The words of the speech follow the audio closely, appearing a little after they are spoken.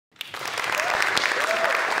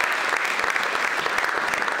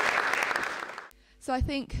So I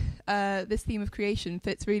think this theme of creation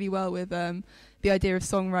fits really well with the idea of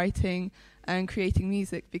songwriting and creating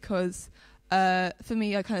music, because for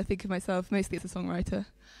me, I kind of think of myself mostly as a songwriter.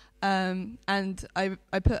 And I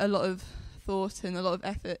put a lot of thought and a lot of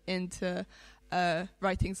effort into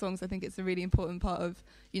writing songs. I think it's a really important part of,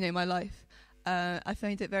 my life. I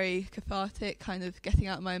find it very cathartic, kind of getting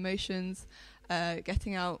out my emotions,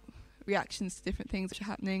 getting out reactions to different things which are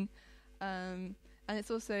happening. And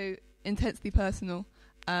it's also intensely personal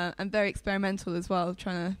and very experimental as well,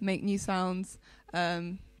 trying to make new sounds,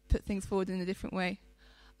 put things forward in a different way.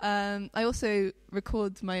 I also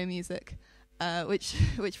record my own music, which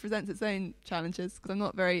presents its own challenges, because I'm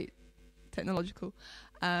not very technological,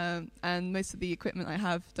 and most of the equipment I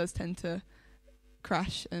have does tend to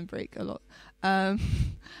crash and break a lot. But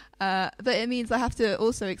it means I have to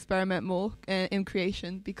also experiment more in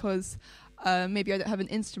creation, because maybe I don't have an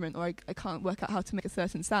instrument, or I can't work out how to make a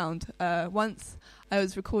certain sound. Once I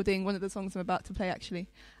was recording one of the songs I'm about to play, actually,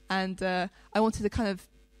 and I wanted a kind of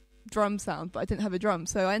drum sound, but I didn't have a drum,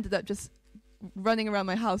 so I ended up just running around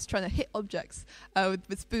my house trying to hit objects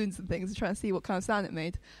with spoons and things and trying to see what kind of sound it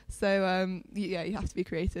made. So yeah, you have to be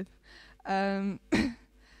creative. So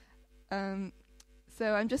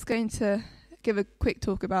I'm just going to give a quick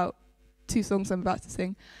talk about two songs I'm about to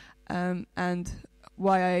sing, and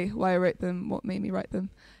why I wrote them, what made me write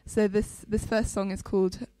them. So this first song is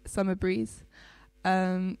called Summer Breeze.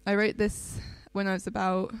 I wrote this when I was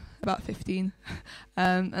about 15,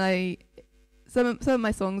 and some of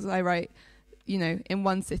my songs I write, in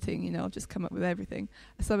one sitting. I'll just come up with everything.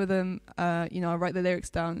 Some of them, I'll write the lyrics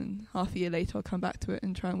down, and half a year later I'll come back to it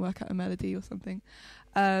and try and work out a melody or something.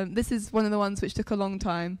 This is one of the ones which took a long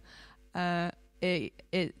time. I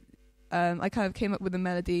kind of came up with a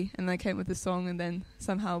melody, and then I came up with the song, and then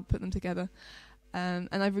somehow put them together. And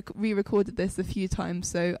I've re-recorded this a few times,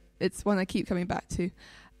 so it's one I keep coming back to.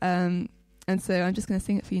 And so I'm just going to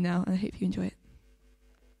sing it for you now, and I hope you enjoy it.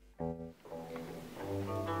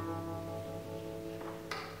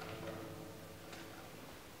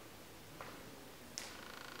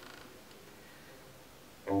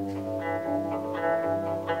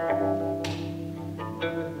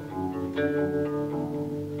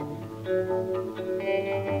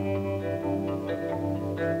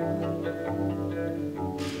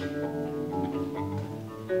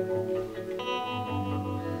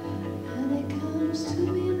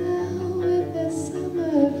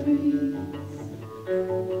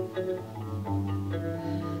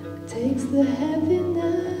 Takes the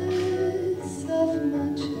heaviness of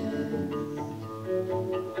my chest,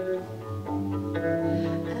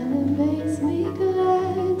 and it makes me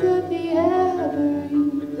glad of the air I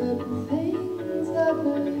breathe, of the things I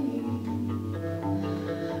believe.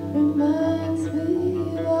 Reminds me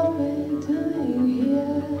of what we're doing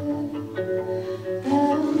here,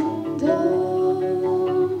 and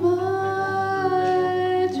all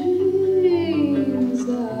my dreams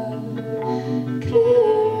are clear.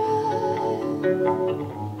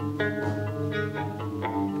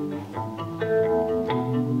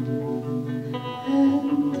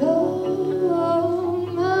 And all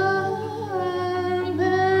my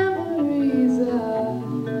memories are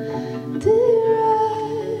dear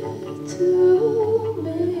to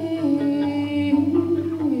me.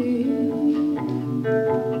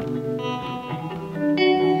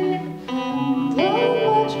 And all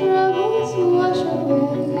my troubles wash away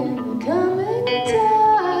in the coming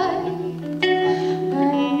tide.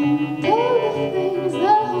 And all the things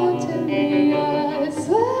that haunted me are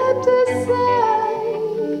swept aside.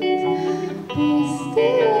 Be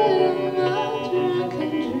still, my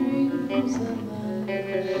drunken dreams and my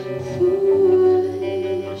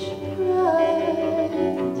foolish pride.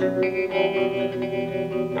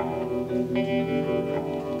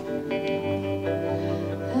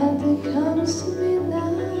 And it comes to me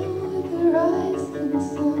now with the rising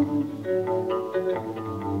sun,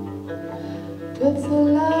 puts a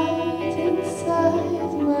light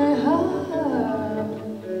inside my heart,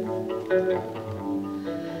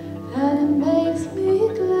 and it makes me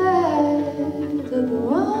glad of the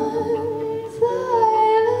ones I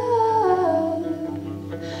love.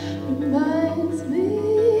 Reminds me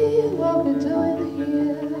what we're doing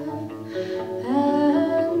here,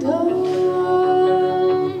 and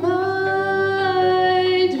all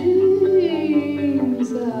my dreams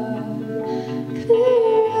are clear.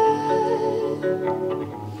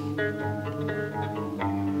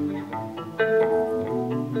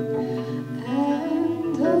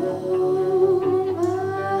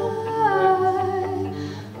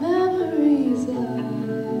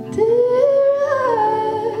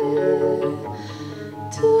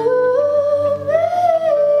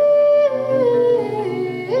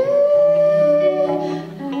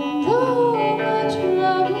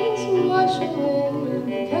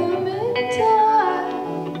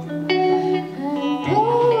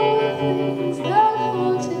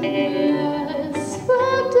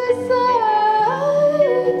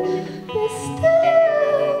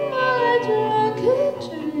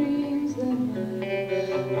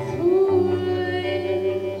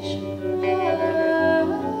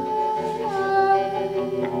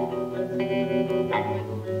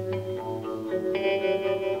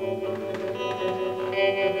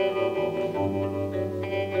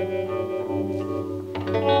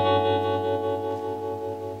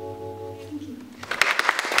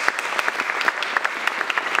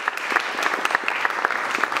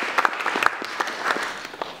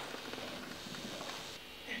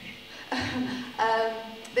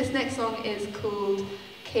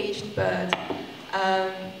 Caged Bird.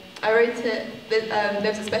 I wrote it,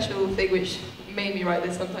 there was a special thing which made me write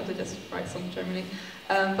this. Sometimes I just write songs generally.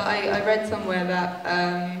 But I read somewhere that,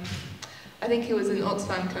 I think it was an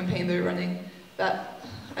Oxfam campaign they were running, that,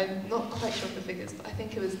 I'm not quite sure of the figures, but I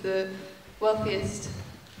think it was the wealthiest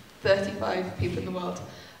 35 people in the world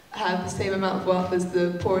have the same amount of wealth as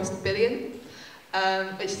the poorest billion,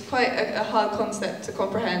 which is quite a hard concept to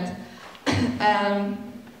comprehend.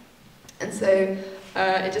 And so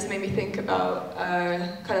it just made me think about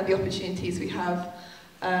kind of the opportunities we have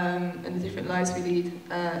and the different lives we lead,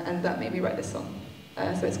 and that made me write this song.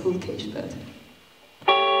 So it's called Caged Bird.